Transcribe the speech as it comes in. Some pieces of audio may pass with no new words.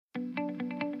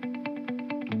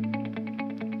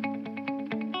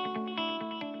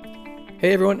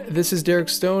Hey everyone, this is Derek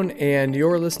Stone, and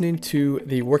you're listening to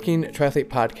the Working Triathlete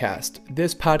Podcast.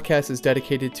 This podcast is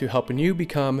dedicated to helping you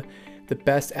become the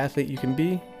best athlete you can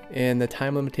be in the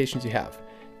time limitations you have.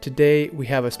 Today, we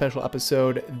have a special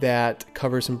episode that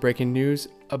covers some breaking news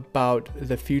about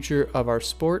the future of our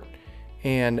sport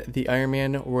and the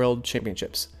Ironman World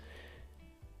Championships.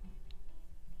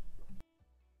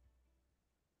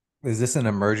 Is this an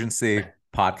emergency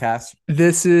podcast?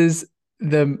 This is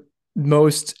the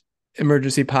most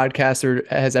emergency podcast there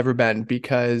has ever been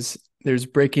because there's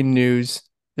breaking news.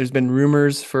 There's been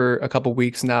rumors for a couple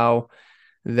weeks now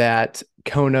that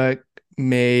Kona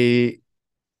may,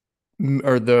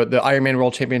 or the Ironman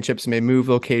World Championships may move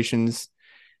locations,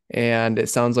 and it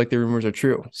sounds like the rumors are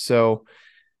true. So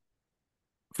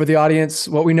for the audience,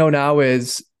 what we know now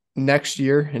is next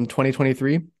year in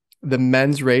 2023, the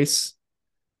men's race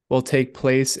will take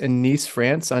place in Nice,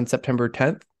 France on September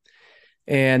 10th.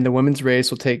 And the women's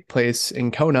race will take place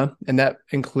in Kona. And that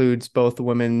includes both the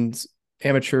women's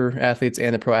amateur athletes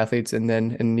and the pro athletes. And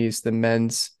then in Nice, the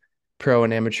men's pro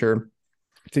and amateur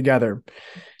together.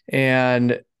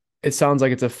 And it sounds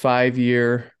like it's a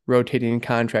 5-year rotating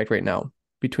contract right now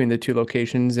between the two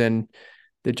locations and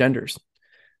the genders.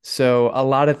 So a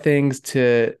lot of things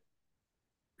to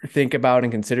think about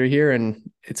and consider here.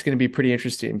 And it's going to be pretty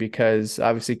interesting because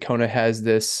obviously Kona has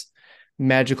this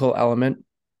magical element.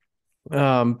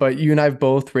 But you and I have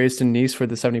both raced in Nice for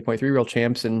the 70.3 World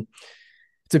Champs, and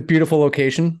it's a beautiful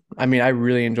location. I mean, I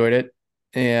really enjoyed it.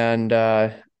 And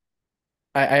I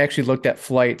actually looked at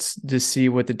flights to see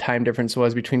what the time difference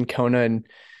was between Kona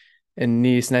and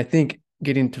Nice. And I think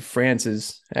getting to France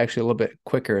is actually a little bit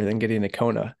quicker than getting to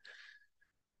Kona.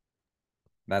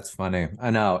 That's funny. I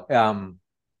know.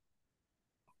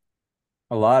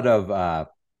 A lot of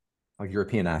like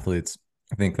European athletes,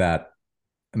 I think that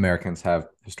Americans have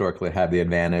historically had the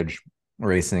advantage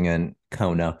racing in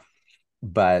Kona,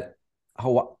 but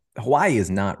Hawaii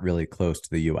is not really close to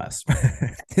the US.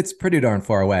 It's pretty darn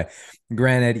far away.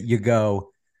 Granted, you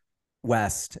go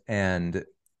west and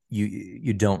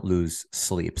you don't lose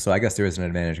sleep. So I guess there is an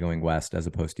advantage going west as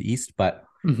opposed to east, but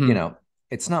Mm-hmm.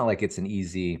 it's not like it's an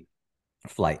easy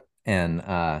flight. And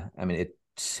I mean, it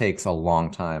takes a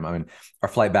long time. I mean, our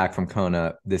flight back from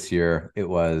Kona this year, it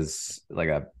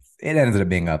ended up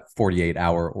being a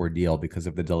 48-hour ordeal because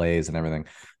of the delays and everything.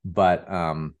 But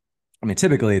I mean,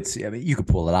 typically I mean, you could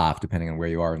pull it off depending on where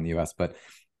you are in the US, but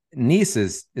Nice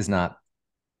is not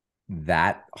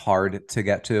that hard to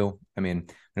get to. I mean,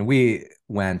 when we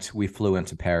flew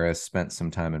into Paris, spent some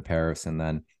time in Paris, and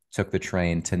then took the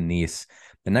train to Nice.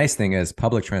 The nice thing is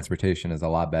public transportation is a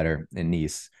lot better in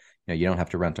Nice. You don't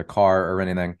have to rent a car or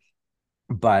anything.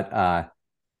 But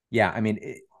yeah, I mean,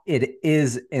 it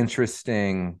is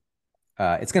interesting.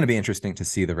 It's going to be interesting to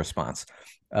see the response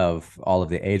of all of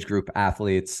the age group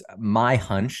athletes. My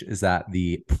hunch is that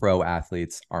the pro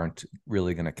athletes aren't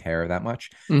really going to care that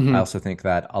much. I Mm-hmm. also think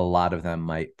that a lot of them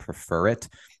might prefer it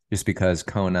just because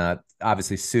Kona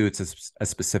obviously suits a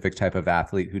specific type of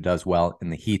athlete who does well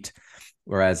in the heat,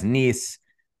 whereas Nice,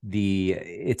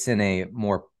 it's in a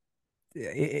more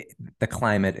the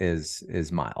climate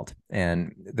is mild,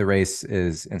 and the race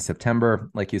is in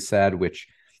September, like you said, which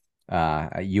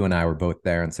you and I were both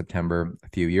there in September a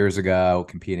few years ago,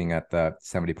 competing at the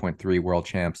 70.3 World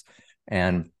Champs,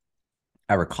 and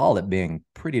I recall it being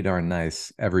pretty darn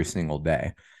nice every single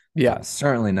day. Yeah.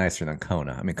 Certainly nicer than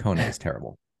Kona. I mean, Kona is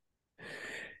terrible.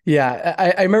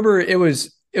 Yeah. I remember it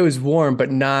was warm, but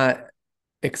not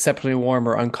exceptionally warm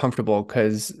or uncomfortable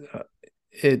because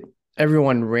it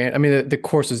everyone ran. I mean, the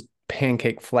course was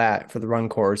pancake flat for the run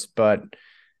course, but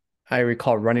I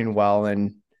recall running well,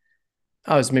 and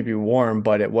I was maybe warm,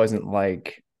 but it wasn't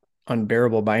like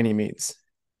unbearable by any means.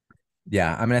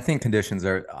 Yeah, I mean, I think conditions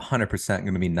are 100%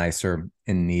 going to be nicer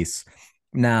in Nice.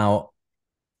 Now,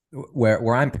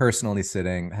 where I'm personally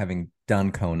sitting, having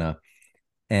done Kona,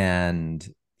 and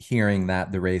hearing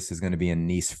that the race is going to be in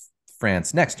Nice,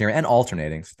 France next year and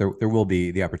alternating. So there will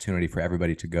be the opportunity for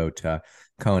everybody to go to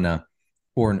Kona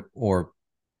or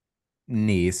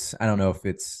Nice. I don't know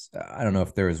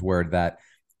if there is word that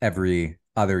every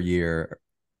other year,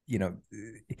 you know,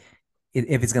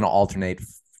 if it's going to alternate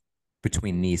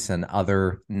between Nice and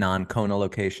other non-Kona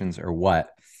locations or what.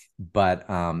 But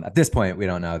at this point, we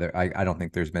don't know. I don't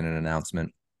think there's been an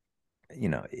announcement,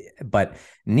 but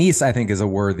Nice, I think, is a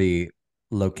worthy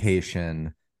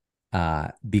location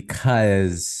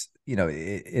because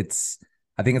it's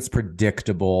I think it's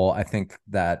predictable. I think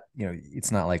that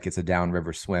it's not like it's a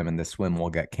downriver swim and the swim will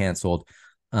get canceled.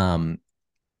 Um,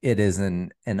 it is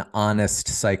an honest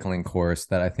cycling course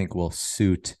that I think will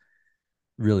suit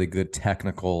really good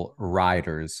technical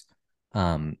riders.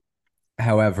 Um,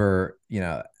 However,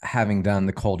 having done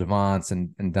the Col d'Avance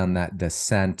and done that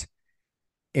descent,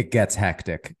 it gets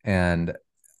hectic. And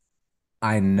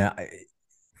I know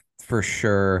for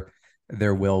sure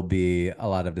there will be a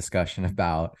lot of discussion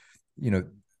about, you know,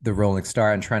 the rolling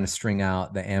start and trying to string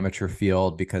out the amateur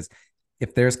field, because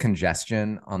if there's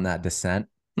congestion on that descent,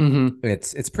 Hmm.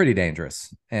 it's pretty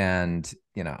dangerous. And,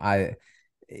 I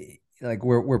like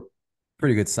we're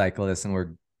pretty good cyclists and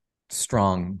we're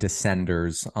strong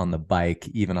descenders on the bike,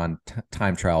 even on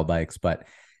time trial bikes, but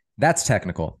that's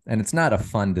technical and it's not a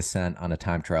fun descent on a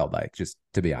time trial bike, just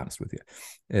to be honest with you.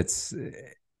 It's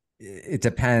it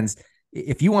depends.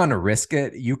 If you want to risk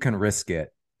it, you can risk it,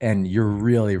 and you're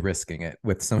really risking it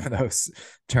with some of those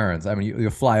turns. I mean, you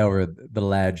fly over the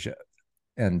ledge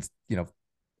and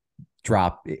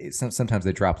drop. Sometimes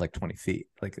they drop like 20 feet,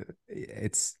 like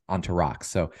it's onto rocks.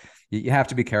 So you have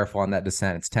to be careful on that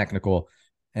descent. It's technical.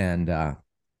 And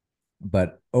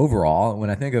but overall, when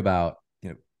I think about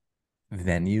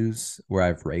venues where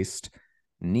I've raced,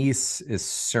 Nice is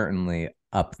certainly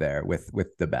up there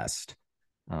with the best.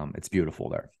 It's beautiful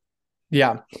there.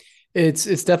 Yeah, it's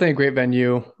definitely a great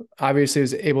venue. Obviously, it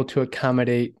was able to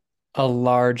accommodate a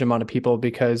large amount of people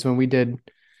because when we did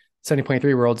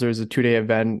 70.3 Worlds, there was a 2-day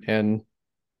event and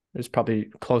there's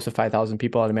probably close to 5,000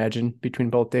 people, I'd imagine, between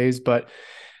both days. But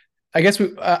I guess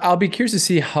I'll be curious to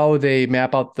see how they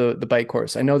map out the bike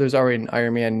course. I know there's already an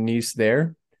Ironman Nice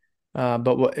there,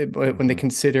 but when they Mm-hmm.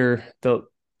 consider the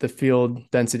field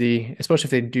density, especially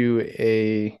if they do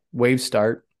a wave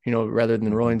start, rather than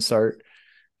Mm-hmm. rolling start,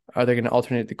 are they going to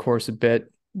alternate the course a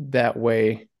bit? That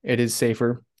way, it is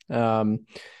safer.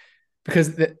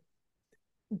 Because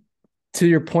to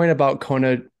your point about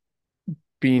Kona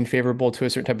being favorable to a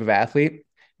certain type of athlete,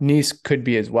 Nice could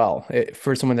be as well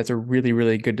for someone that's a really,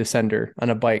 really good descender on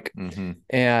a bike.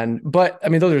 Mm-hmm. But I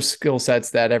mean, those are skill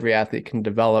sets that every athlete can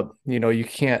develop. You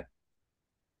can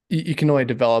only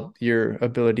develop your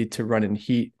ability to run in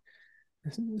heat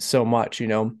so much.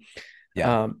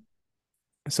 Yeah. Um,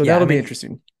 so Yeah. I that'll be mean,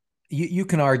 interesting. you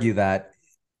can argue that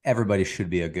everybody should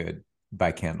be a good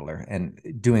bike handler, and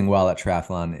doing well at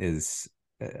triathlon is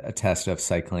a test of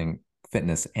cycling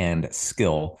fitness and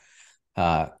skill.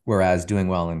 Whereas doing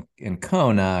well in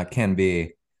Kona can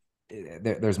be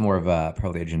there's more of a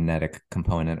probably a genetic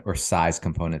component or size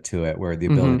component to it, where the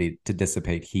Hmm. ability to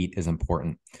dissipate heat is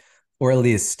important, or at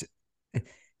least,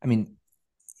 I mean,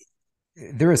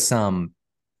 there is some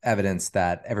evidence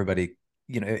that everybody,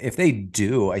 if they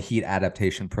do a heat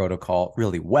adaptation protocol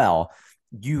really well,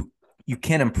 you you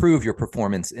can improve your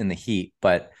performance in the heat.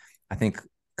 But I think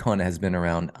Kona has been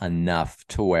around enough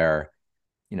to where,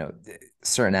 you know,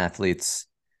 certain athletes,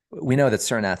 we know that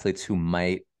certain athletes who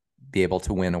might be able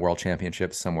to win a world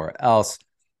championship somewhere else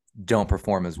don't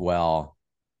perform as well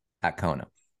at Kona.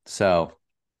 So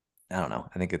I don't know.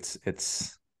 I think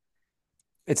it's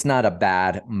not a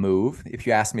bad move. If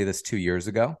you asked me this 2 years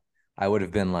ago, I would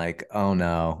have been like, "Oh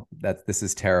no, that this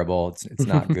is terrible. It's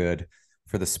not good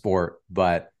for the sport."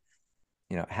 But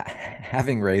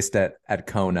having raced at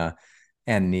Kona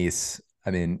and Nice,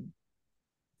 I mean,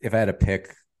 if I had to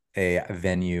pick a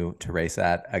venue to race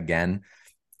at again,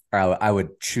 I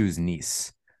would choose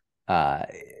Nice, uh,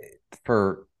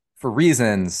 for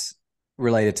reasons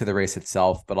related to the race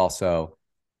itself, but also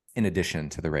in addition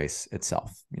to the race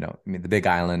itself. I mean, the Big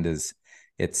Island it's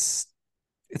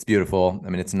it's beautiful. I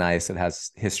mean, it's nice. It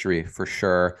has history for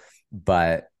sure,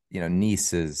 but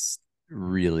Nice is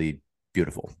really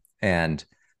beautiful, and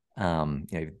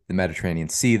the Mediterranean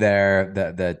Sea there.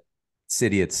 The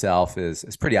city itself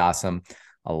is pretty awesome.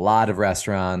 A lot of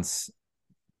restaurants.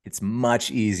 It's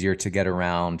much easier to get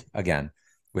around again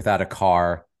without a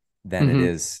car than it Hmm.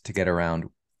 is to get around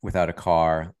without a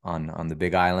car on the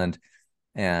Big Island.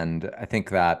 And I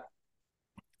think that,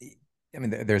 I mean,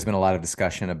 there's been a lot of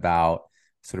discussion about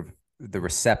sort of the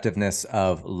receptiveness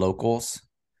of locals,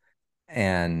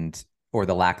 and or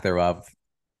the lack thereof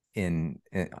in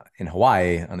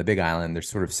Hawaii on the Big Island. They're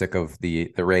sort of sick of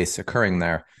the race occurring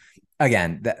there.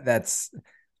 Again, that's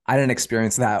I didn't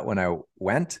experience that when I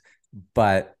went,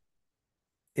 but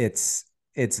it's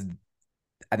it's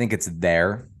I think it's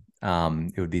there.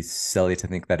 It would be silly to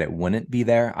think that it wouldn't be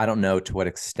there. I don't know to what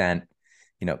extent,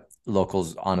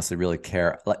 locals honestly really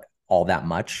care like all that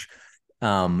much.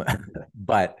 Um,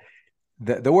 but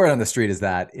the word on the street is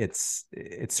that it's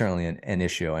certainly an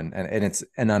issue, and it's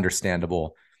an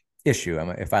understandable issue. I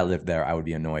mean, if I lived there, I would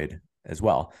be annoyed as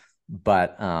well.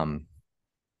 But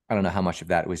I don't know how much of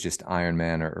that was just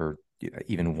Ironman, or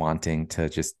even wanting to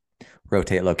just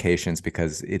rotate locations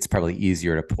because it's probably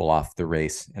easier to pull off the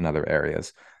race in other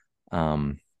areas.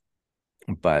 Um,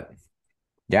 but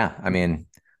yeah, I mean,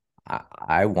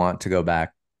 I want to go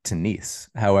back to Nice.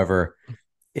 However,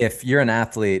 if you're an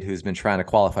athlete who's been trying to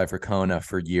qualify for Kona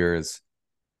for years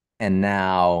and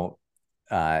now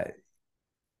uh,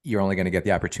 you're only going to get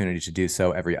the opportunity to do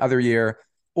so every other year,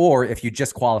 or if you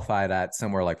just qualified at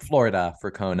somewhere like Florida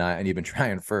for Kona and you've been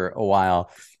trying for a while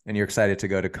and you're excited to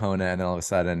go to Kona, and then all of a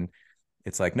sudden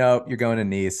it's like, no, you're going to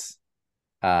Nice.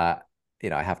 Uh,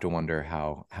 I have to wonder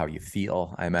how you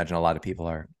feel. I imagine a lot of people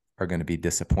are going to be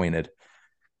disappointed.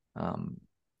 Um,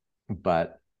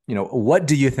 but what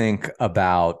do you think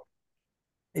about?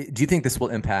 Do you think this will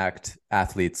impact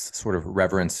athletes' sort of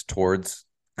reverence towards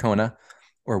Kona,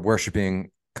 or worshiping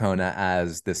Kona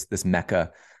as this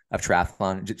mecca of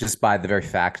triathlon, just by the very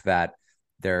fact that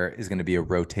there is going to be a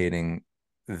rotating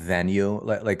venue?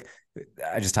 Like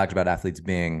I just talked about athletes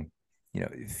being,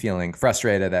 feeling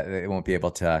frustrated that they won't be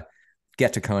able to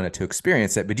get to Kona to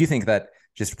experience it. But do you think that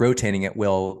just rotating it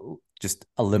will just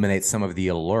eliminate some of the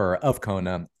allure of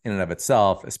Kona in and of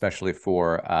itself, especially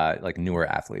for like newer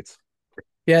athletes?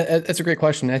 Yeah, that's a great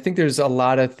question. I think there's a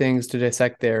lot of things to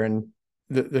dissect there, and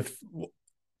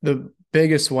the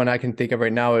biggest one I can think of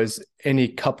right now is any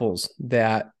couples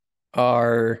that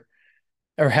are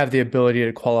or have the ability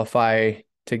to qualify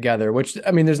together. Which,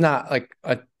 I mean, there's not like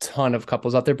a ton of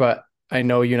couples out there, but I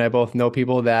know you and I both know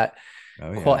people that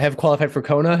Oh yeah. have qualified for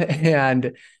Kona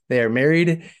and they are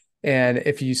married. And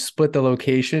if you split the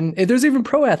location, there's even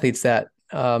pro athletes that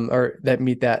or that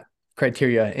meet that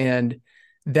criteria, and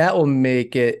that will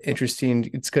make it interesting.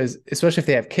 It's because especially if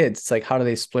they have kids, it's like how do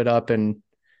they split up and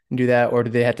do that, or do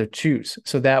they have to choose?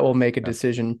 So that will make a Yeah.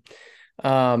 decision.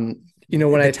 When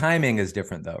The I timing is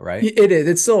different though, right? it is.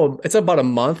 It's about a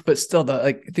month, but still the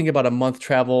like think about a month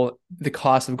travel, the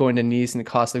cost of going to Nice and the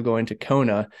cost of going to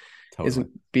Kona is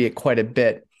Totally. be quite a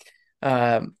bit.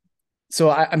 Um, so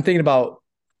I'm thinking about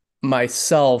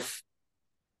myself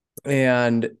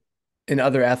and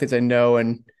other athletes I know,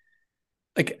 and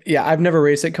like yeah, I've never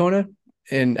raced at Kona,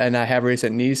 and I have raced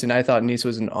at Nice, and I thought Nice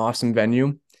was an awesome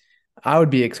venue. I would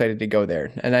be excited to go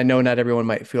there, and I know not everyone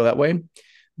might feel that way,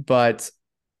 but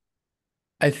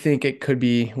I think it could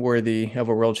be worthy of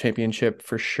a world championship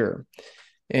for sure.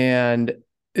 And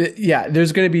yeah,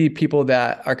 there's going to be people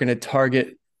that are going to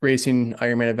target racing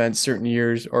Ironman events certain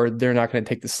years, or they're not going to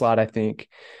take the slot, I think,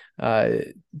 uh,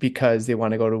 because they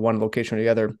want to go to one location or the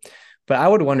other. But I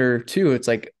would wonder too, it's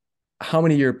like how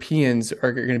many Europeans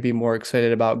are going to be more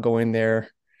excited about going there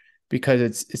because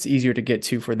it's easier to get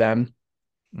to for them,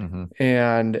 Mm-hmm.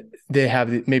 and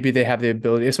maybe they have the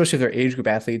ability, especially if they're age group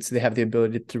athletes, they have the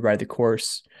ability to ride the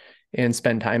course and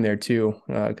spend time there too,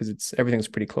 because it's everything's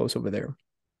pretty close over there.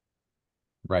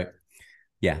 Right.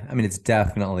 Yeah, I mean, it's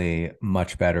definitely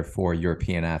much better for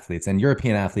European athletes, and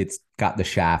European athletes got the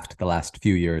shaft the last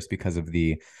few years because of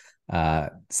the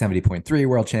 70.3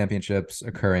 World Championships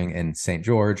occurring in St.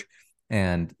 George.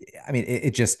 And I mean,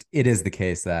 it is the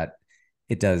case that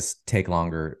it does take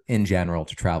longer in general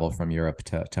to travel from Europe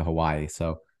to Hawaii.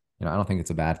 So, I don't think it's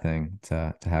a bad thing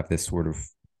to have this sort of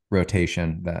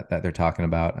rotation that they're talking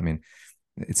about. I mean,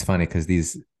 it's funny because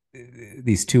these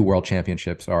two World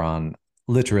Championships are on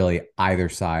literally either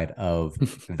side of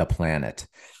the planet.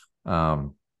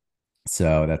 Um,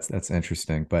 so that's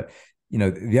interesting. But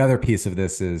the other piece of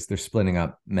this is they're splitting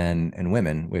up men and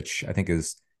women, which I think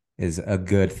is a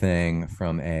good thing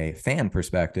from a fan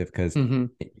perspective, because Mm-hmm.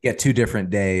 you get two different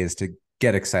days to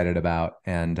get excited about,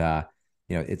 and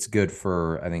it's good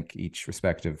for, I think, each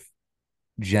respective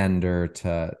gender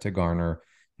to garner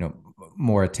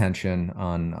more attention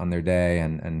on their day,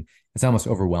 and it's almost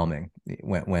overwhelming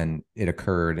when it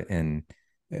occurred in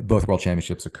both world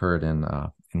championships occurred in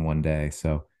one day.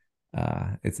 So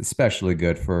it's especially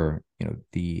good for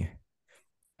the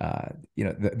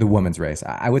women's race.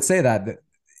 I would say that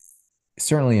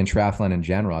certainly in triathlon in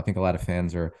general, I think a lot of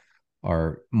fans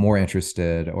are more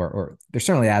interested, or they're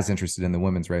certainly as interested in the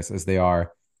women's race as they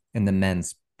are in the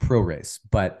men's pro race.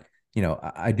 But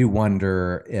I do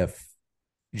wonder if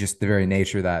just the very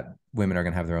nature that women are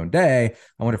going to have their own day,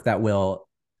 I wonder if that will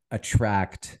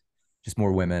attract just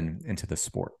more women into the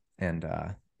sport, and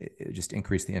it just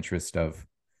increase the interest of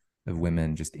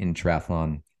women just in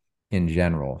triathlon in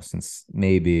general, since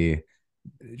maybe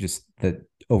just the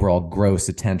overall gross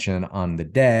attention on the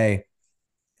day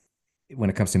when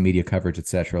it comes to media coverage,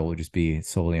 etc., will just be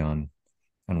solely on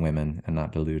women and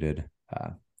not diluted,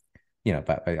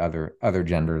 by other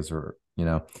genders, or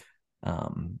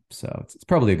so it's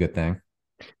probably a good thing.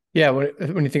 Yeah,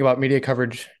 when you think about media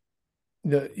coverage,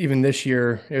 even this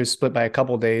year it was split by a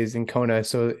couple of days in Kona,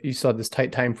 so you saw this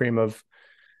tight time frame of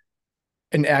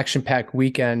an action-packed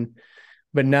weekend.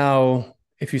 But now,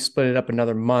 if you split it up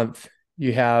another month,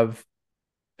 you have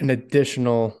an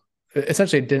additional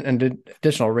essentially an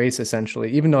additional race,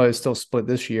 essentially, even though it's still split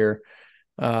this year.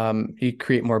 You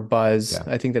create more buzz.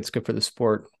 Yeah. I think that's good for the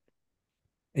sport.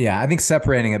 Yeah, I think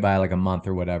separating it by like a month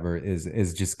or whatever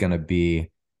is just going to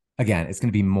be, again, it's going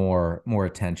to be more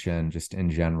attention just in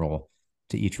general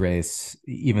to each race,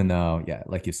 even though, yeah,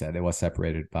 like you said, it was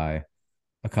separated by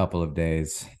a couple of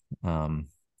days. Um,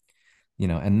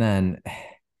 and then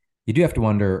you do have to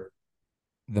wonder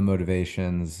the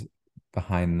motivations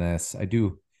behind this. I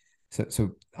do.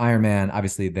 So Ironman,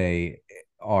 obviously, they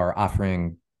are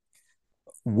offering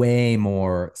way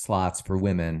more slots for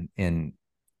women in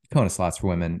Kona slots for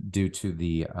women due to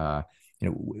the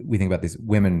we think about these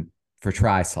women for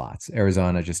tri slots.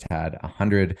 Arizona just had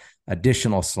 100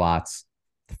 additional slots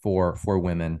for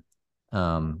women,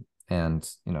 and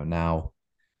now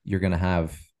you're going to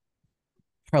have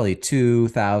probably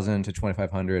 2,000 to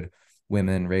 2,500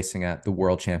 women racing at the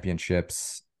World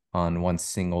Championships on one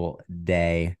single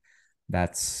day.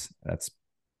 That's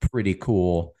pretty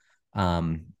cool.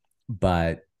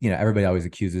 But everybody always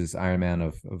accuses Ironman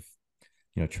of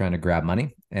trying to grab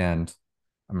money, and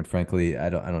I mean, frankly, I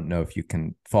don't know if you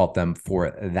can fault them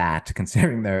for that,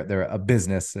 considering they're a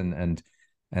business, and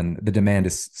the demand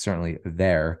is certainly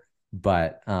there.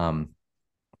 But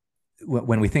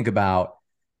when we think about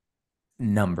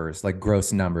numbers, like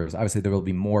gross numbers, obviously there will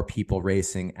be more people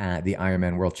racing at the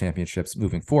Ironman World Championships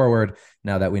moving forward.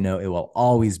 Now that we know it will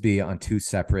always be on two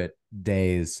separate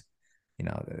days,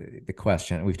 the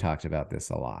question, we've talked about this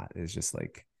a lot, is just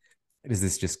like, does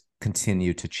this just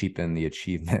continue to cheapen the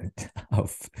achievement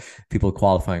of people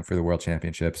qualifying for the World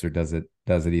Championships, or does it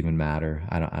even matter?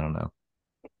 I don't know.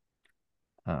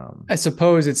 I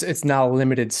suppose it's now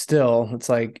limited still. It's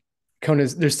like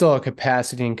there's still a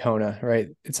capacity in Kona, right?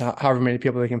 It's however many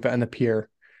people they can fit on the pier.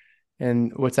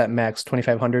 And what's that max?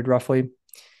 2,500 roughly.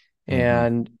 Mm-hmm.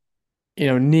 And,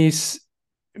 Nice,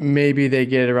 maybe they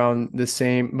get around the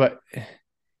same, but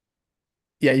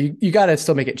yeah, you got to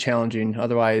still make it challenging.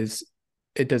 Otherwise,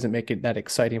 it doesn't make it that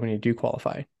exciting when you do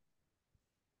qualify.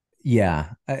 Yeah,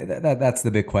 that's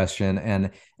the big question. And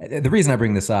the reason I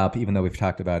bring this up, even though we've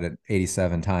talked about it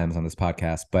 87 times on this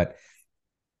podcast, but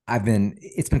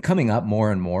it's been coming up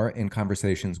more and more in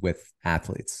conversations with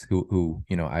athletes who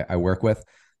I work with.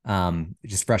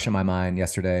 Just fresh in my mind,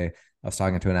 yesterday I was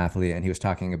talking to an athlete, and he was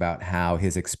talking about how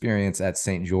his experience at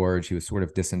St. George, he was sort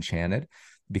of disenchanted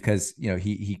because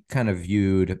he kind of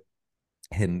viewed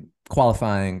him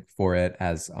qualifying for it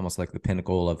as almost like the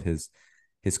pinnacle of his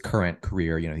current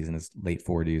career. He's in his late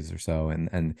 40s or so,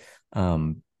 and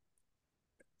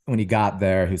when he got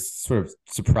there, he was sort of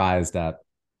surprised at,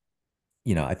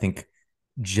 I think,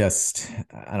 just,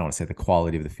 I don't want to say the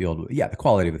quality of the field. Yeah, the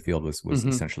quality of the field was Mm-hmm.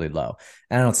 essentially low.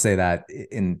 And I don't say that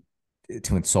in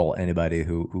to insult anybody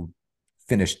who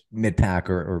finished mid pack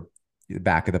or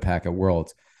back of the pack at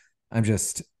Worlds. I'm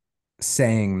just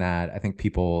saying that I think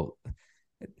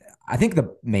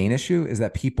the main issue is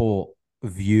that people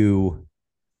view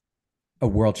a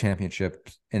world championship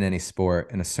in any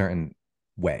sport in a certain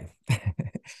way.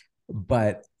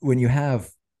 But when you have,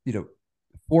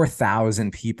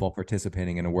 4,000 people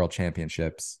participating in a world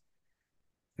championships,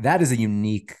 that is a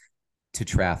unique to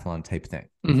triathlon type thing.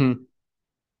 Mm-hmm.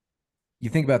 You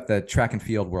think about the track and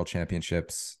field world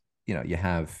championships, you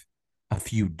have a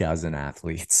few dozen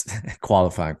athletes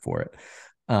qualifying for it.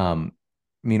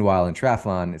 Meanwhile, in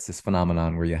triathlon, it's this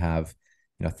phenomenon where you have,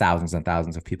 thousands and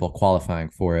thousands of people qualifying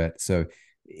for it. So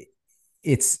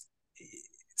it's,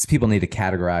 people need to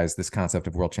categorize this concept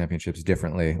of world championships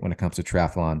differently when it comes to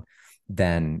triathlon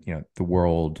than the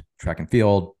world track and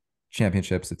field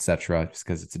championships, etc., just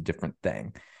because it's a different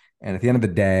thing. And at the end of the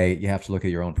day, you have to look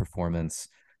at your own performance,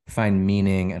 find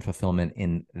meaning and fulfillment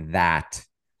in that,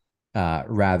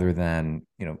 rather than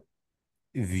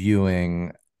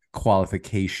viewing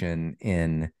qualification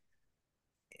in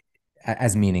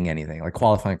as meaning anything. Like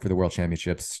qualifying for the world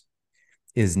championships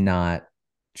is not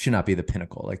should not be the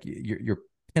pinnacle. Like your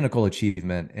pinnacle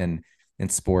achievement in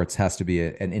sports has to be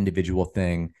an individual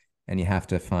thing, and you have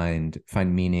to find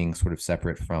meaning sort of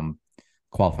separate from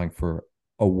qualifying for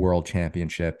a world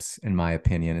championships. In my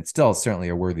opinion, it's still certainly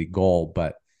a worthy goal,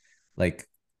 but like,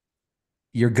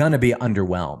 you're gonna be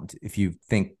underwhelmed if you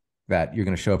think that you're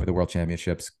gonna show up at the world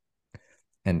championships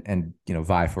and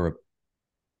vie for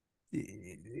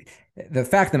the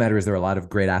fact of the matter is there are a lot of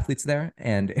great athletes there,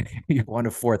 and you're one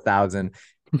of 4,000,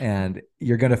 and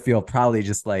you're going to feel probably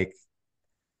just like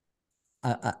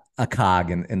a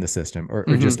cog in the system, or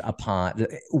just Mm-hmm. a pawn,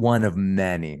 one of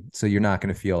many. So you're not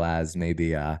going to feel as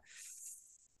maybe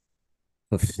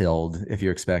fulfilled if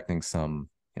you're expecting some,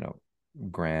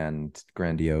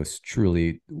 grandiose,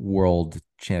 truly world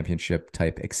championship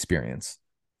type experience.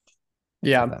 if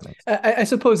Yeah. that makes sense. I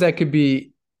suppose that could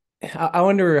be, I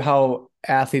wonder how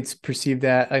athletes perceive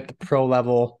that at the pro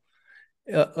level.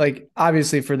 Like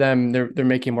obviously for them, they're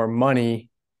making more money,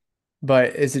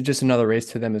 but is it just another race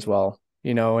to them as well?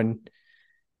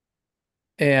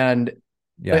 And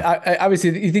like, Yeah.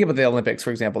 obviously you think about the Olympics,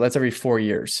 for example, that's every 4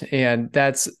 years, and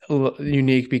that's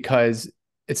unique because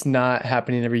it's not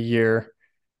happening every year.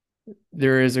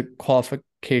 There is a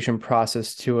qualification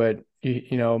process to it,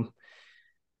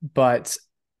 but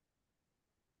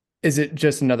is it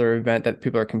just another event that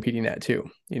people are competing at too?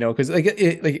 Because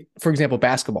like for example,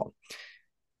 basketball,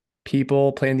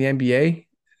 people play in the NBA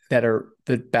that are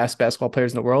the best basketball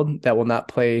players in the world that will not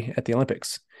play at the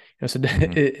Olympics. So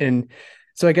Hmm. and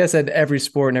so I guess at every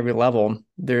sport and every level,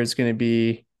 there's going to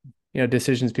be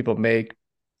decisions people make,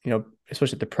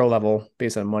 especially at the pro level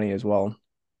based on money as well.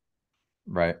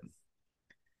 Right.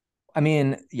 I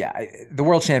mean, yeah, the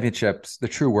world championships, the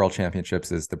true world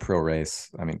championships is the pro race.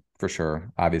 I mean, for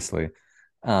sure, obviously.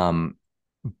 Um,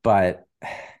 but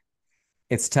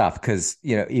it's tough because,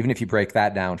 even if you break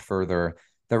that down further,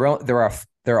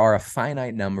 there are a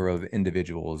finite number of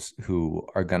individuals who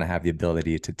are going to have the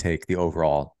ability to take the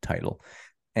overall title.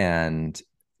 And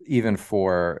even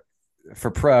for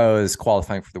pros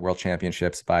qualifying for the world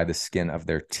championships by the skin of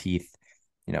their teeth,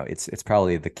 it's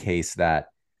probably the case that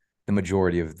the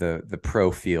majority of the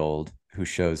pro field who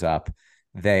shows up,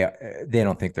 they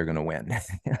don't think they're going to win.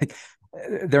 Like,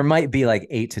 there might be like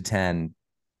 8 to 10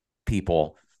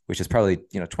 people, which is probably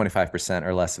 25%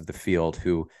 or less of the field,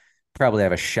 who probably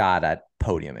have a shot at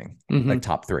podiuming, like Mm-hmm.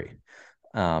 top three.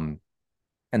 Um,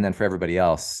 and then for everybody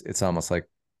else, it's almost like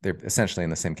they're essentially in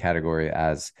the same category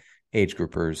as age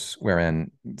groupers,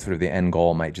 wherein sort of the end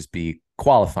goal might just be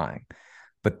qualifying.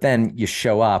 But then you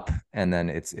show up, and then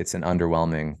it's an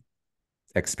underwhelming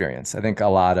experience. I think a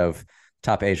lot of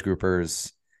top age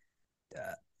groupers,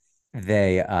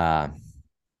 they are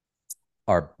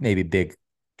maybe big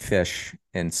fish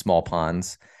in small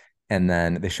ponds, and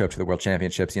then they show up to the world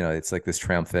championships. It's like this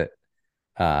triumphant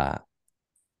uh,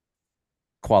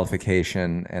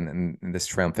 qualification and this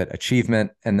triumphant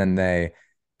achievement, and then they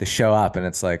show up, and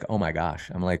it's like, oh my gosh,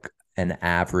 I'm like an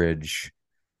average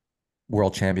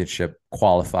world championship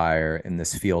qualifier in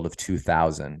this field of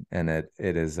 2000, and it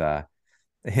is a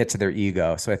hit to their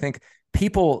ego. So I think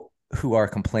people who are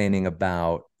complaining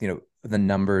about, the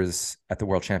numbers at the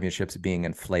world championships being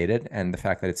inflated and the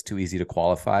fact that it's too easy to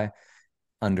qualify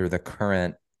under the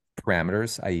current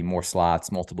parameters, i.e., more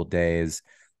slots, multiple days,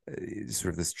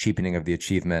 sort of this cheapening of the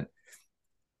achievement.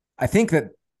 I think that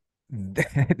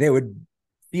they would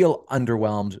feel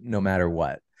underwhelmed no matter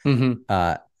what, Mm-hmm.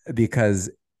 uh, because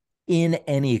in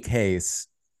any case,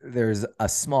 there's a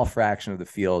small fraction of the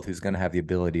field who's going to have the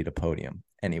ability to podium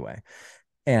anyway.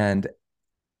 And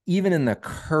even in the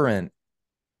current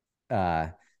uh,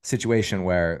 situation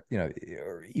where,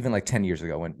 or even like 10 years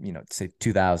ago when, say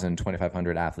 2000,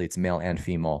 2,500 athletes, male and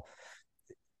female,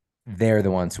 they're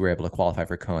the ones who were able to qualify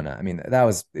for Kona. I mean,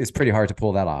 it's pretty hard to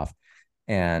pull that off.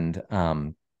 And,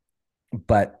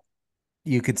 but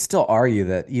you could still argue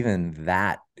that even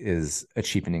that is a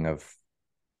cheapening of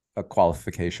a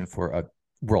qualification for a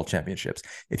world championships.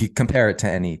 If you compare it to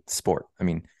any sport, I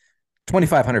mean,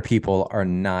 2,500 people are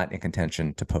not in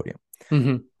contention to podium.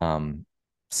 Mm-hmm. Um,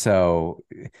 so,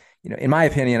 in my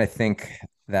opinion, I think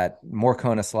that more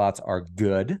Kona slots are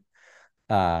good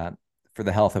uh, for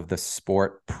the health of the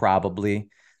sport, probably.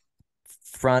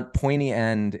 Front pointy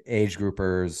end age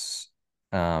groupers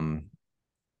um,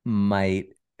 might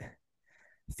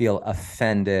feel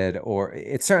offended, or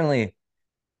it certainly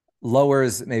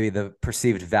lowers maybe the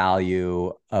perceived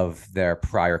value of their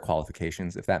prior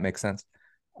qualifications, if that makes sense.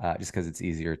 Just because if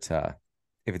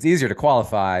it's easier to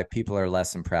qualify, people are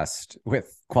less impressed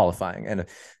with qualifying. And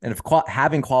if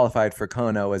having qualified for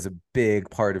Kona was a big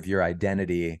part of your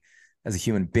identity as a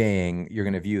human being, you're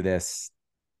going to view this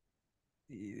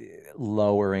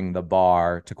lowering the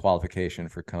bar to qualification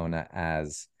for Kona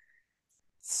as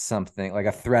something like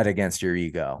a threat against your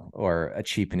ego or a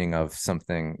cheapening of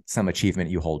some achievement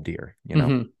you hold dear.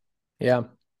 Mm-hmm. Yeah,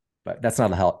 But that's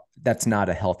not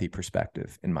a healthy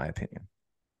perspective, in my opinion.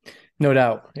 no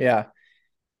doubt. Yeah.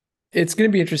 It's going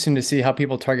to be interesting to see how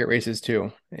people target races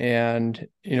too. And,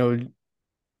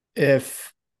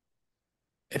 if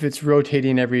it's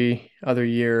rotating every other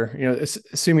year,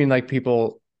 assuming like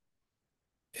people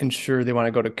ensure they want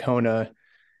to go to Kona,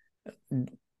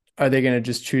 are they going to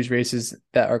just choose races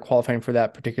that are qualifying for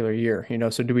that particular year?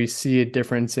 So do we see a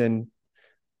difference in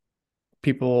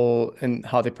people and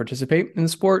how they participate in the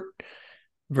sport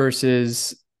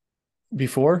versus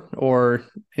before? Or,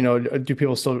 do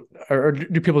people still, or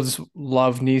do people just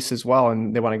love Nice as well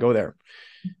and they want to go there?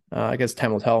 I guess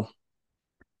time will tell.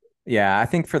 Yeah, I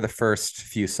think for the first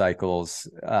few cycles,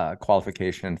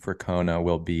 qualification for Kona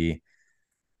will be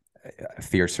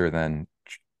fiercer than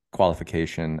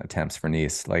qualification attempts for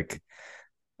Nice. Like,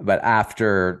 but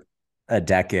after a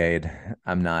decade,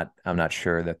 I'm not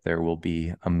sure that there will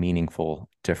be a meaningful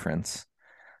difference.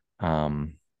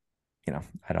 Um,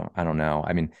 I don't know.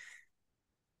 I mean,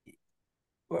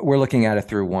 we're looking at it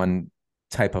through one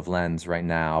type of lens right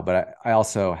now, but I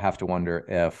also have to wonder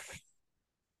if,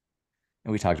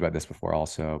 and we talked about this before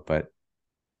also, but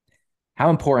how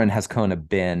important has Kona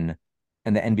been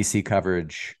and the NBC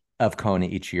coverage of Kona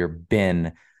each year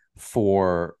been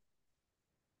for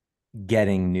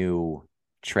getting new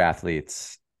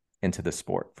triathletes into the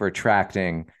sport, for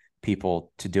attracting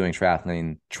people to doing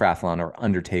triathlon or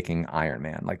undertaking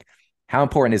Ironman? Like, how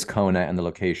important is Kona and the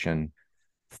location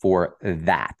for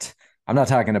that? I'm not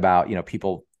talking about,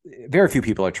 people, very few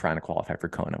people are trying to qualify for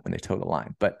Kona when they toe the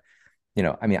line. But,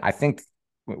 I mean, I think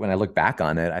when I look back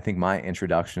on it, I think my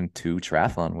introduction to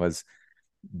triathlon was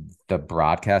the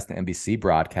NBC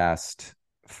broadcast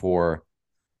for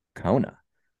Kona.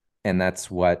 And that's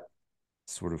what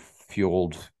sort of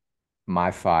fueled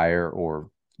my fire or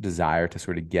desire to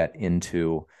sort of get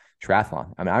into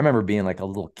triathlon. I mean, I remember being like a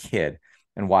little kid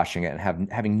and watching it and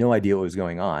having no idea what was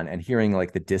going on and hearing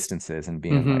like the distances and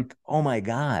being Mm-hmm. like, oh my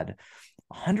God,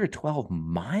 112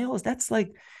 miles? That's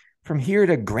like from here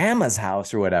to grandma's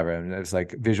house or whatever. And I was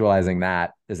like visualizing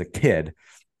that as a kid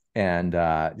and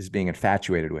just being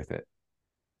infatuated with it.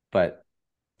 But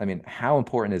I mean, how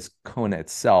important is Kona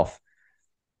itself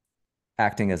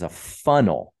acting as a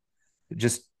funnel,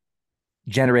 just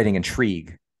generating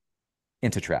intrigue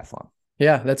into triathlon?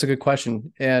 Yeah, that's a good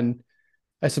question. And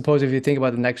I suppose if you think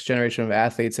about the next generation of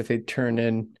athletes, if they turn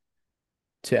in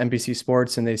to NBC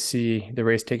Sports and they see the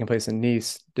race taking place in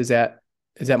Nice, is that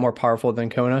more powerful than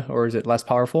Kona or is it less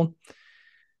powerful?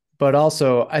 But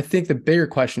also, I think the bigger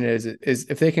question is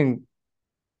if they can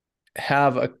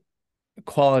have a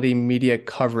quality media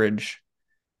coverage,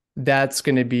 that's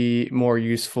going to be more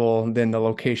useful than the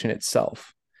location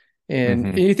itself. And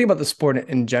Mm-hmm. you think about the sport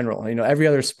in general, every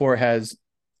other sport has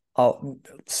all,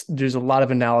 there's a lot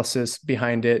of analysis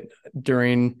behind it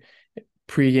during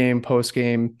pregame,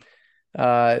 postgame.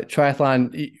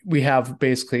 Triathlon, we have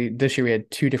basically this year we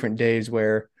had 2 different days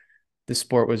where the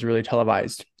sport was really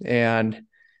televised. And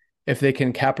if they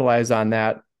can capitalize on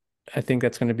that, I think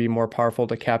that's going to be more powerful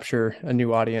to capture a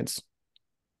new audience.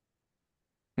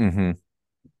 Mm-hmm.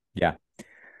 Yeah,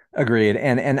 agreed.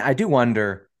 And I do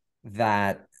wonder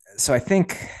that. So I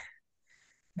think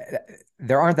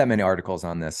there aren't that many articles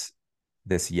on this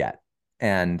yet.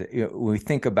 And when we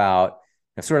think about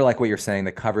sort of like what you're saying,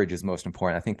 the coverage is most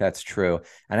important. I think that's true.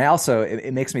 And I also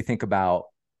it makes me think about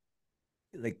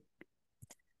like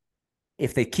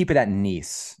if they keep it at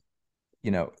Nice,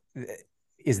 you know,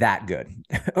 is that good,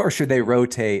 or should they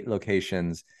rotate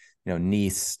locations?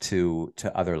 Nice to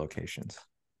other locations.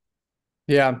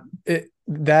 Yeah,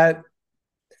 that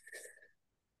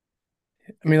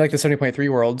I mean, like the 70.3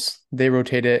 worlds, they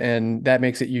rotate it and that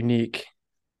makes it unique.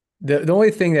 The only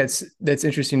thing that's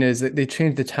interesting is that they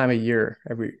change the time of year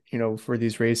for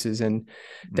these races, and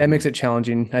that Mm-hmm. makes it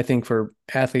challenging, I think, for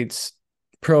athletes,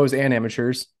 pros and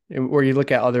amateurs. Where you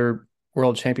look at other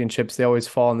world championships, they always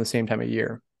fall in the same time of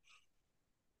year.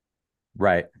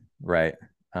 Right, right.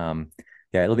 Um,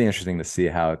 yeah, it'll be interesting to see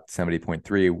how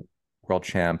 70.3 world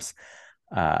champs,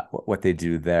 what they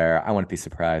do there. I wouldn't be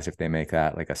surprised if they make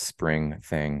that like a spring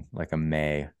thing, like a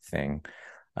May thing.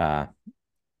 Uh,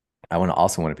 I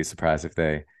wouldn't be surprised if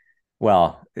they,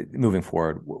 well, moving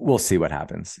forward, we'll see what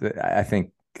happens. I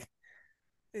think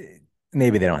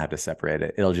maybe they don't have to separate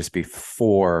it. It'll just be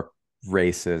 4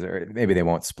 races, or maybe they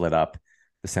won't split up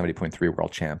the 70.3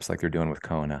 world champs like they're doing with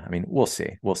Kona. I mean, we'll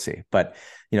see. We'll see. But,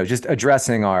 just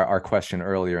addressing our question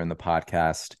earlier in the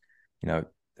podcast, you know,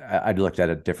 I looked at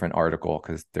a different article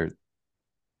because there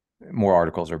more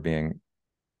articles are being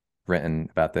written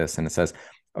about this. And it says,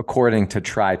 according to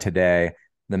Try Today,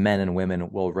 the men and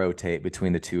women will rotate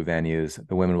between the two venues.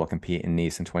 The women will compete in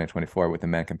Nice in 2024 with the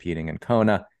men competing in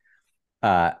Kona.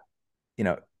 Uh, you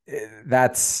know,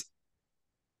 that's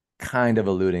kind of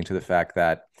alluding to the fact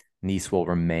that Nice will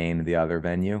remain the other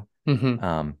venue, Mm-hmm.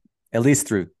 um, at least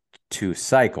through 2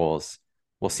 cycles.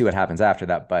 We'll see what happens after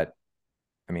that. But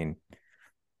I mean,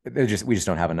 we just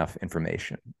don't have enough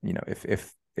information.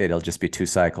 If it'll just be 2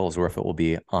 cycles or if it will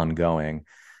be ongoing.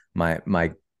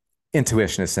 My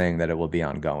intuition is saying that it will be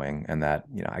ongoing and that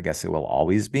I guess it will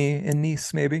always be in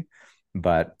Nice, maybe.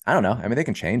 But I don't know. I mean, they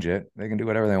can change it. They can do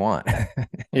whatever they want.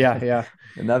 Yeah, yeah,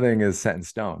 Nothing is set in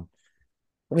stone.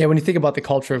 yeah. When you think about the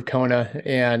culture of Kona,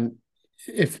 and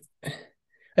if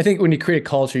I think when you create a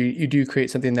culture, you do create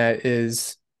something that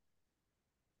is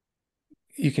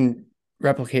you can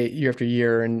replicate year after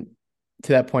year. And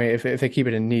to that point, if they keep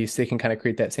it in Nice, they can kind of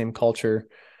create that same culture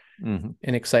Mm-hmm.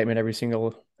 and excitement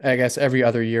I guess, every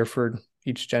other year for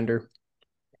each gender.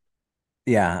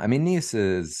 Yeah, I mean, it's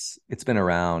been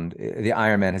around. The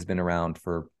Ironman has been around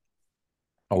for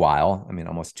a while. I mean,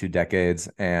 almost 2 decades.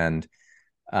 And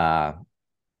uh,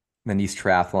 the Nice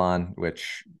Triathlon,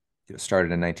 which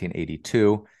started in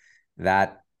 1982,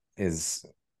 that is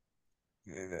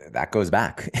that goes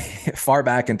back far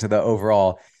back into the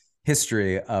overall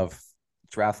history of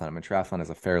triathlon. I mean, triathlon is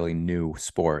a fairly new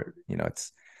sport.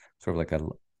 It's sort of like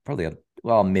probably a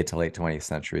well mid to late 20th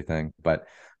century thing, but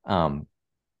um,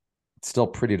 it's still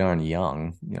pretty darn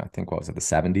young. I think what was it, the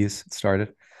 70s it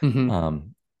started. Mm-hmm.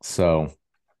 So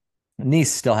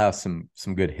Nice still has some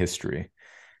good history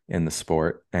in the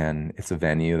sport, and it's a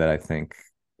venue that I think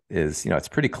is, it's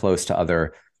pretty close to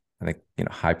other, I think,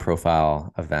 high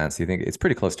profile events. You think it's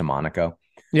pretty close to Monaco.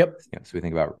 Yep. So we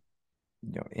think about,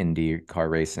 Indy car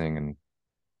racing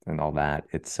and all that.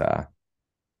 It's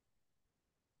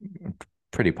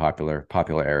pretty popular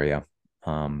area.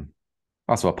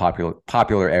 Also a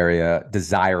popular area,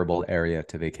 desirable area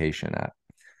to vacation at.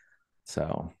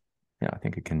 So yeah, I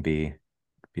think it can be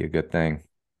a good thing.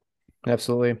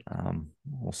 Absolutely.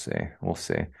 We'll see. We'll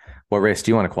see. What race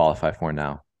do you want to qualify for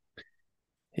now?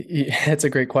 That's a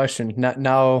great question. Not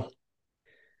now,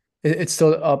 it's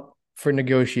still up for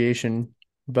negotiation,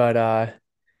 but I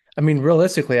mean,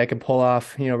 realistically, I could pull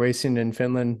off, racing in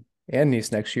Finland and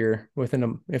Nice next year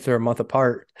if they're a month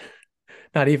apart.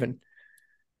 Not even.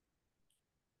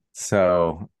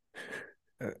 So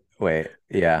wait,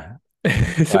 yeah,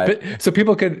 So, but so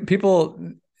people could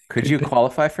you could,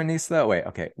 qualify for Nice though? Wait,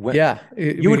 okay. What yeah,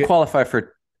 you would qualify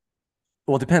for?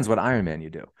 Well, it depends what Ironman you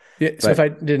do. yeah. So if But I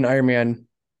did an Ironman,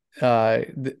 uh,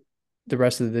 the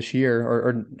rest of this year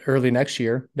or early next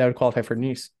year, that would qualify for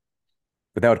Nice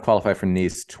that would qualify for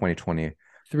Nice 2020.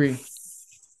 3.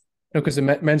 No, because the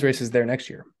men's race is there next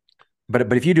year.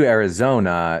 But if you do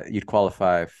Arizona, you'd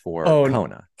qualify for Oh,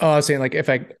 Kona. I was saying like if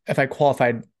I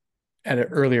qualified at an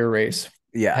earlier race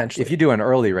Yeah, if you potentially. do an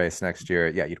early race next year,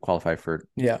 yeah, you'd qualify for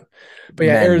Yeah. But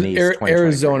yeah, men Nice 2023.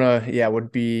 Arizona, yeah,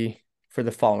 would be for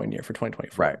the following year for Right,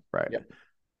 2024. right. Yeah.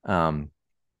 Um,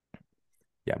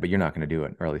 yeah, but you're not going to do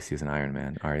an early season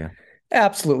Ironman, are you?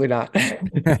 Absolutely not.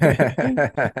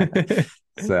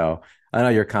 So I know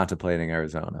you're contemplating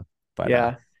Arizona, but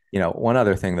Yeah. one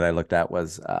other thing that I looked at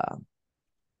was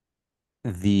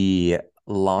the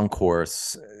long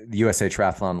course, the USA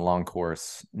Triathlon long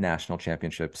course national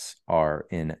championships are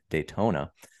in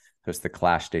Daytona. So it's the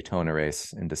Clash Daytona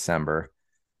race in December.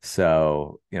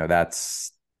 So,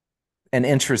 that's an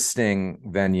interesting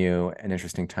venue, an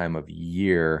interesting time of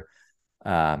year.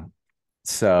 Um,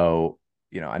 so,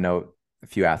 I know a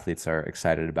few athletes are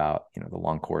excited about, the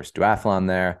long course duathlon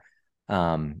there,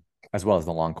 um, as well as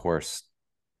the long course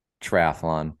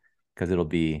triathlon, because it'll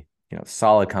be,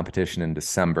 solid competition in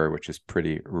December, which is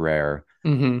pretty rare.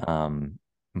 Hmm. Um,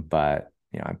 but,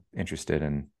 I'm interested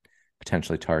in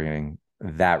potentially targeting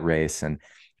that race, and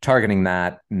targeting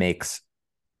that makes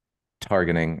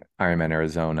targeting Ironman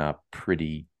Arizona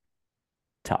pretty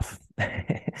tough.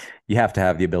 You have to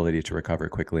have the ability to recover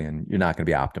quickly, and you're not going to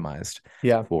be optimized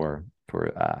Yeah. for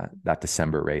that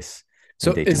December race in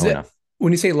So is Daytona. it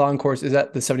when you say long course, is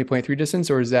that the 70.3 distance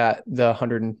or is that the Uh,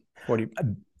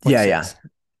 yeah, 140.6? yeah,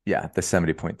 yeah. The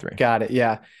 70.3. Got it.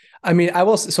 Yeah. I mean,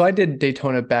 so I did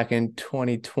Daytona back in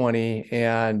 2020,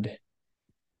 and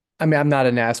I mean, I'm not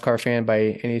a NASCAR fan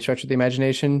by any stretch of the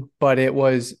imagination, but it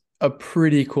was a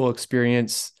pretty cool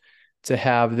experience to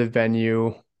have the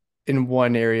venue in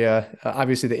one area.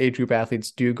 Obviously, the age group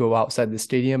athletes do go outside the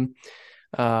stadium,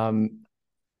 um,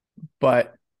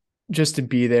 but just to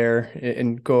be there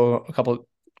and go a couple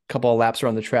of laps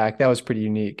around the track, that was pretty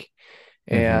unique.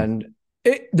 Mm-hmm. And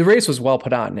the race was well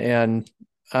put on, and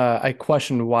I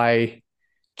questioned why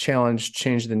Challenge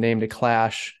changed the name to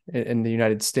Clash in the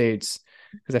United States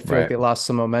because I feel like Right. they lost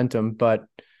some momentum. But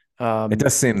It um,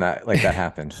 does seem that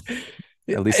happened,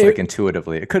 at least like it,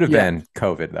 intuitively. It could have yeah, been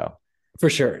COVID though. for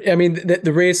sure. I mean,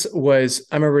 the race was.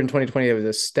 I remember in 2020 it was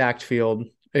a stacked field.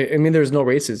 I mean, there was no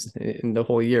races in the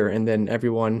whole year, and then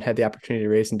everyone had the opportunity to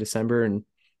race in December, and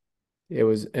it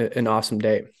was an awesome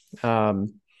day.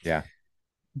 Um, Yeah.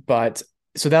 but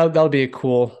so that'll be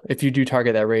cool if you do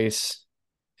target that race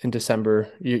in December.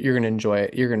 You're gonna enjoy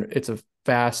it. It's a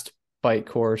fast bike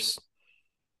course,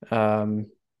 um,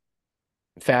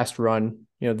 fast run.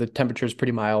 The temperature is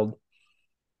pretty mild,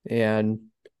 and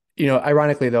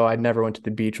ironically though, I never went to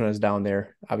the beach when I was down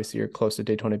there. Obviously, you're close to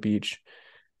Daytona Beach.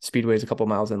 Speedway is a couple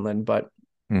miles inland, but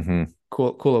Mm-hmm.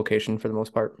 Cool location for the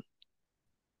most part.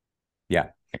 Yeah.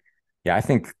 Yeah. I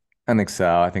think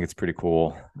so. I think it's pretty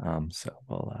cool. So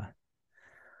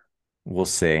we'll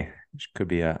see. It could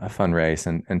be a fun race.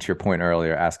 And to your point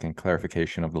earlier, asking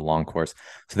clarification of the long course.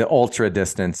 So the ultra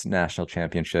distance national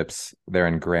championships, they're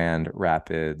in Grand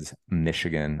Rapids,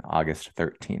 Michigan, August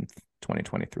 13th,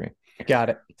 2023. Got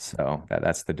it. So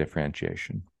that's the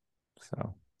differentiation.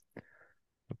 So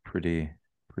pretty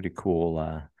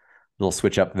cool little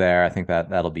switch up there. I think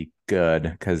that'll be good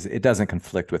because it doesn't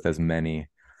conflict with as many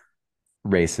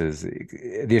races.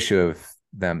 The issue of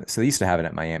them, so they used to have it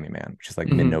at Miami, man, which is like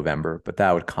Mhm. mid-November, but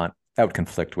that would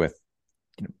conflict with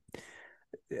you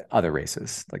other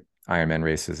races like Ironman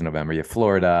races in November. You have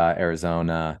Florida,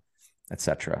 Arizona,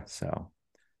 etc. So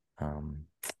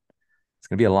it's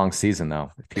gonna be a long season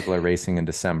though. If people are racing in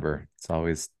December, it's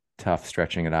always tough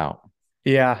stretching it out.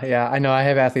 Yeah. I know I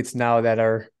have athletes now that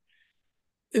are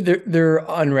they're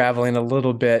unraveling a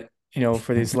little bit,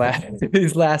 for these last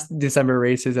these last December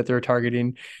races that they're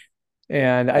targeting.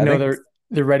 And I I know think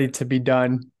they're ready to be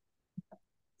done.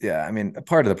 Yeah, I mean,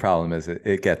 part of the problem is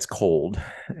it gets cold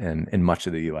in much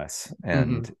of the US,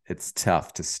 and Hmm. it's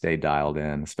tough to stay dialed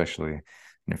in, especially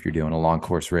if you're doing a long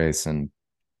course race and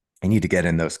you need to get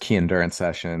in those key endurance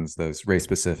sessions, those race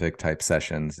specific type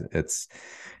sessions.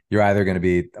 You're either going to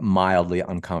be mildly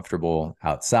uncomfortable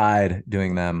outside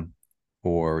doing them,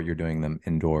 or you're doing them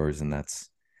indoors, and that's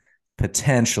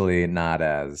potentially not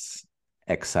as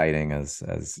exciting as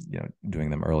doing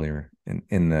them earlier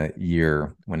in the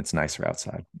year when it's nicer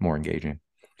outside, more engaging.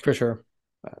 For sure.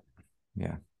 But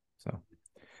yeah, so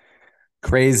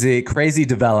crazy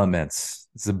developments.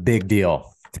 It's a big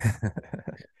deal.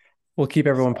 We'll keep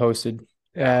everyone posted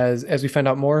as we find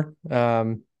out more.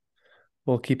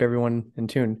 We'll keep everyone in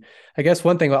tune. I guess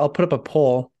one thing, I'll put up a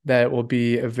poll that will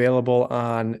be available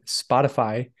on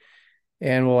Spotify,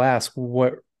 and we'll ask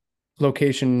what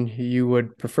location you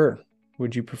would prefer.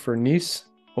 Would you prefer Nice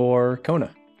or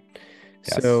Kona?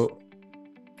 Yes, So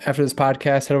after this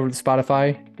podcast, head over to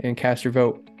Spotify and cast your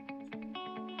vote.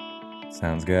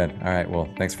 sounds good. All right, well,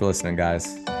 thanks for listening,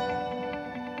 guys.